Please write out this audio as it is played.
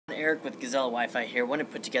Eric with Gazella Wi-Fi here. I want to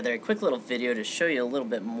put together a quick little video to show you a little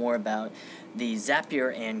bit more about the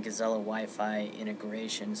Zapier and Gazella Wi-Fi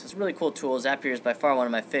integration. So it's a really cool tool. Zapier is by far one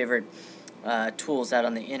of my favorite tools out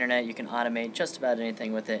on the internet. You can automate just about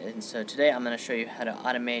anything with it. And so today I'm going to show you how to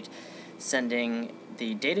automate sending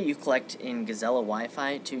the data you collect in Gazella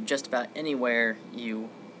Wi-Fi to just about anywhere you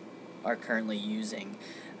are currently using.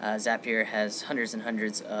 Zapier has hundreds and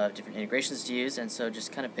hundreds of different integrations to use, and so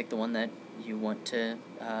just kind of pick the one that you want to,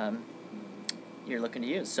 you're looking to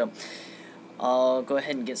use. So I'll go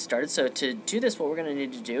ahead and get started. So to do this, what we're going to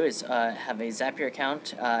need to do is have a Zapier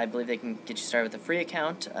account. I believe they can get you started with a free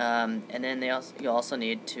account, and then you'll also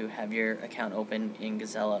need to have your account open in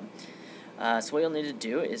Gazella. So what you'll need to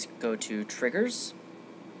do is go to Triggers,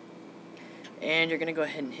 and you're going to go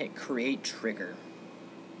ahead and hit Create Trigger.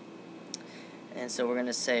 And so we're going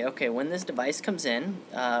to say, okay, when this device comes in,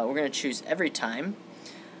 we're going to choose every time,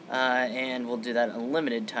 and we'll do that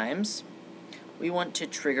unlimited times. We want to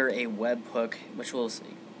trigger a webhook, which we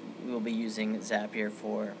will be using Zapier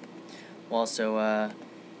for. We'll also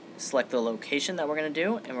select the location that we're going to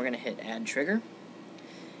do, and we're going to hit Add Trigger.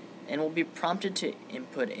 And we'll be prompted to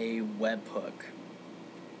input a webhook.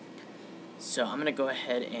 So I'm going to go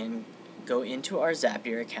ahead and go into our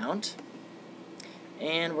Zapier account.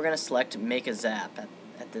 And we're going to select Make a Zap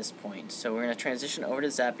at this point. So we're going to transition over to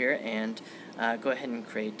Zapier and go ahead and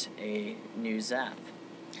create a new Zap.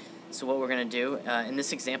 So what we're going to do, in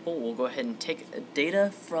this example, we'll go ahead and take data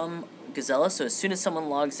from Gazella. So as soon as someone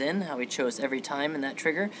logs in, how we chose every time in that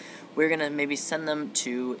trigger, we're going to maybe send them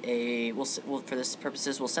to a, for this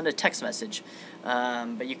purposes, we'll send a text message.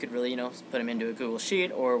 But you could really, put them into a Google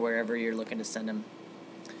Sheet or wherever you're looking to send them.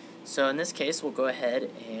 So in this case, we'll go ahead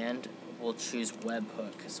and we'll choose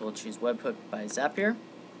webhook. So we'll choose webhook by Zapier.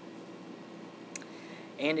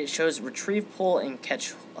 And it shows retrieve, pull, and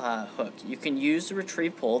catch hook. You can use the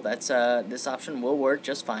retrieve, pull. That's this option will work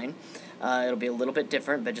just fine. It'll be a little bit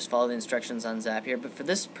different, but just follow the instructions on Zapier. But for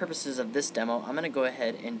this purposes of this demo, I'm going to go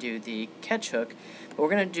ahead and do the catch hook. But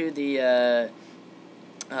we're going to do the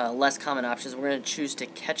less common options. We're going to choose to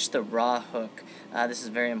catch the raw hook. This is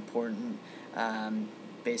very important.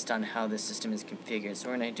 Based on how the system is configured. So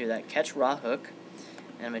we're going to do that catch raw hook,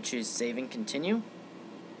 and I'm going to choose save and continue.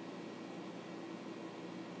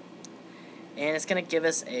 And it's going to give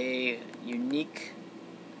us a unique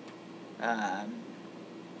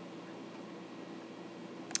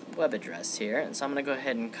web address here. And so I'm going to go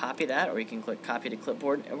ahead and copy that, or you can click copy to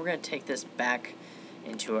clipboard, and we're going to take this back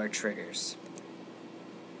into our triggers.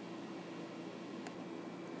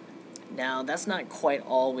 Now, that's not quite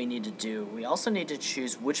all we need to do. We also need to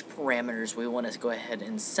choose which parameters we want to go ahead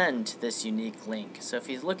and send to this unique link. So if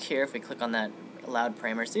you look here, if we click on that allowed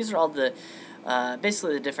parameters, these are all the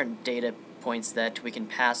basically the different data points that we can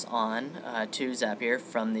pass on to Zapier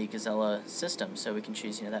from the Gazella system. So we can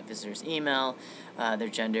choose, that visitor's email, their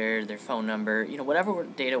gender, their phone number, whatever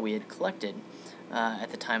data we had collected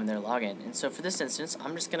at the time of their login. And so for this instance,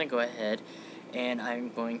 I'm just going to go ahead and I'm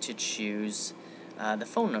going to choose the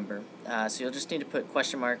phone number. So you'll just need to put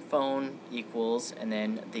question mark phone equals and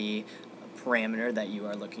then the parameter that you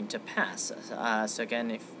are looking to pass. So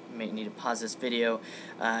again, if you may need to pause this video,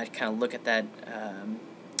 kind of look at that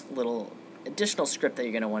little additional script that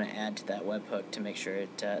you're going to want to add to that webhook to make sure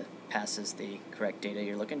it passes the correct data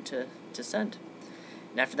you're looking to send.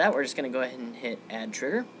 And after that, we're just going to go ahead and hit Add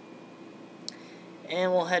Trigger.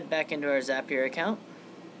 And we'll head back into our Zapier account.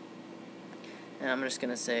 And I'm just going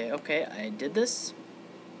to say, okay, I did this.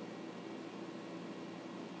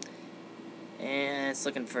 And it's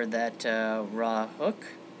looking for that raw hook.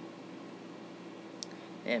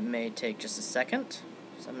 It may take just a second.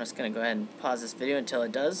 So I'm just going to go ahead and pause this video until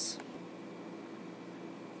it does.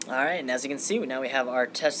 Alright, and as you can see, now we have our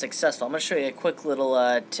test successful. I'm going to show you a quick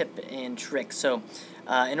little tip and trick. So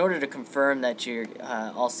in order to confirm that you're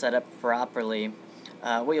all set up properly,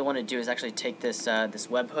 what you'll want to do is actually take this this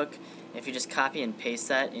webhook. If you just copy and paste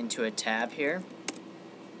that into a tab here,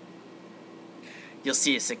 you'll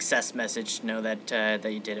see a success message to know that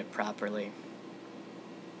that you did it properly.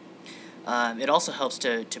 It also helps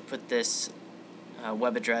to put this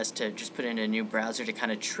web address, to just put it in a new browser to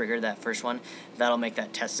kind of trigger that first one. That'll make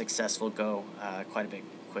that test successful go quite a bit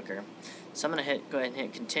quicker. So I'm going to go ahead and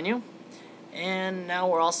hit continue. And now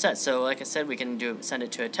we're all set. So like I said, we can send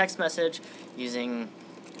it to a text message using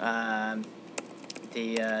the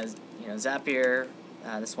Zapier.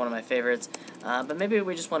 This is one of my favorites. But maybe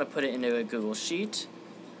we just want to put it into a Google Sheet.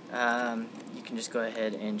 You can just go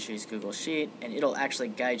ahead and choose Google Sheet, and it'll actually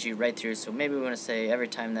guide you right through. So maybe we want to say every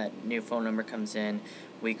time that new phone number comes in,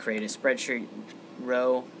 we create a spreadsheet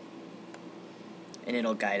row, and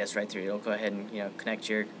it'll guide us right through. It'll go ahead and connect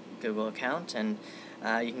your Google account, and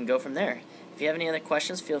you can go from there. If you have any other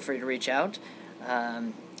questions, feel free to reach out.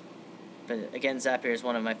 But again, Zapier is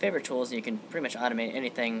one of my favorite tools, and you can pretty much automate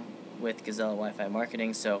anything with Gazella Wi-Fi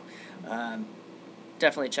Marketing, so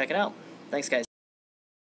definitely check it out. Thanks, guys.